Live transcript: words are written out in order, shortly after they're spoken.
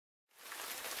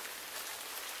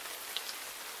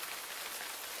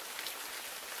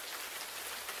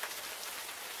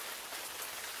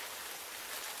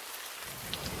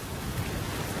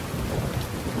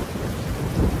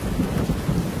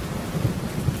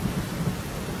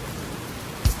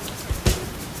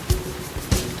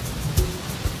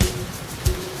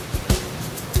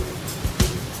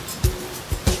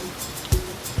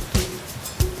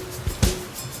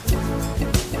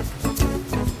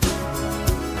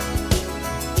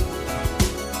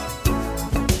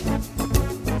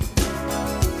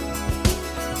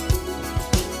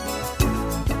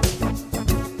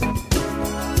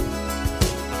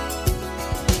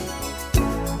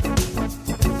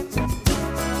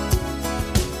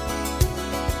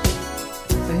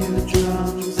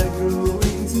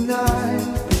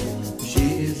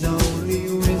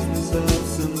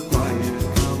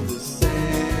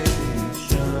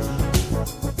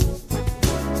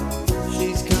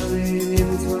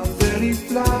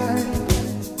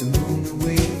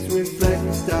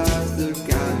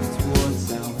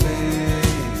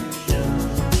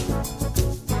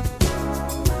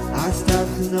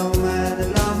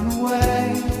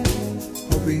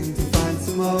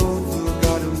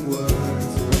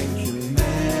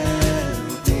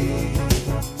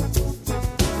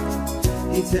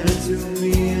turned to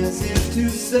me as if to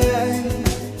say,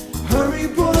 hurry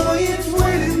boy, it's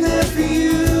waiting there for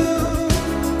you.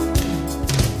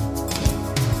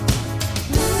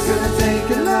 It's gonna take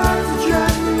a lot to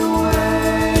drag me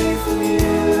away from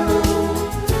you.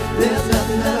 There's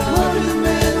nothing that a 100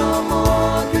 men or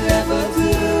more could ever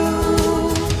do.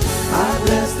 I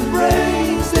bless the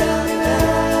rains down in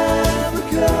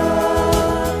Africa.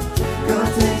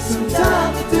 Gonna take some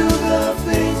time to do the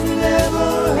things we never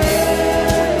had.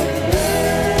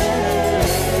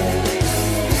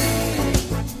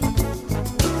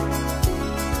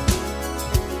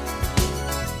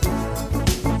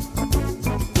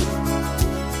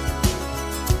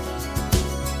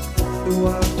 The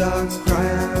wild dogs cry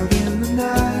out in the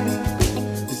night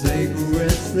as they go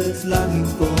restless, longing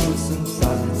for some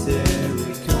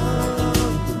solitary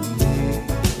company.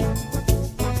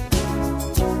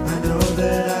 I know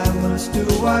that I must do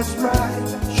what's right,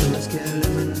 sure as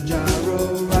Kilimanjaro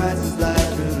rises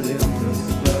like Olympus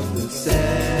above the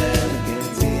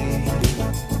Serengeti.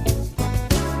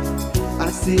 I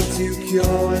seek to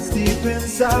cure what's deep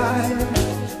inside,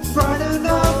 frightened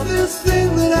of this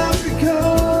thing that I've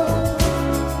become.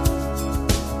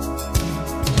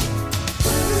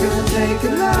 It's gonna take a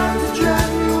lot to drag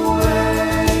me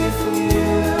away from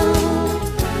you.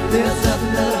 There's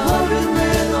nothing that 100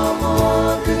 men or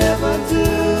more could ever do.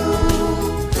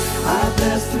 I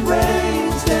bless the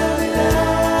rains down in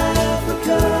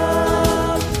Africa.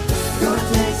 Gonna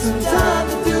take some time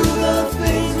to do the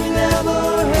things we never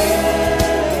had.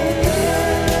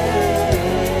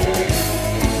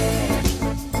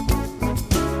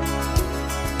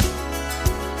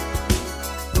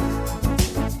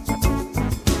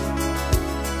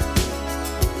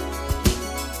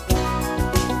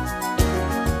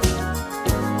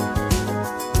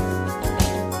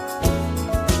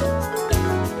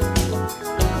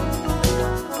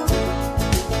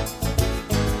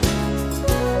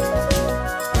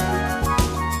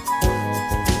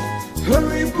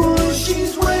 Hurry boy,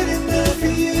 she's waiting there for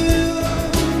you.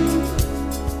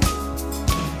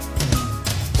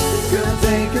 It's gonna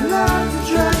take a lot to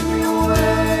drag me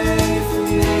away from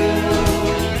you.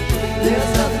 There's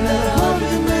nothing that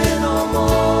 100 men or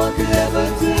more could ever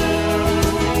do.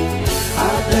 I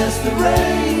bless the rain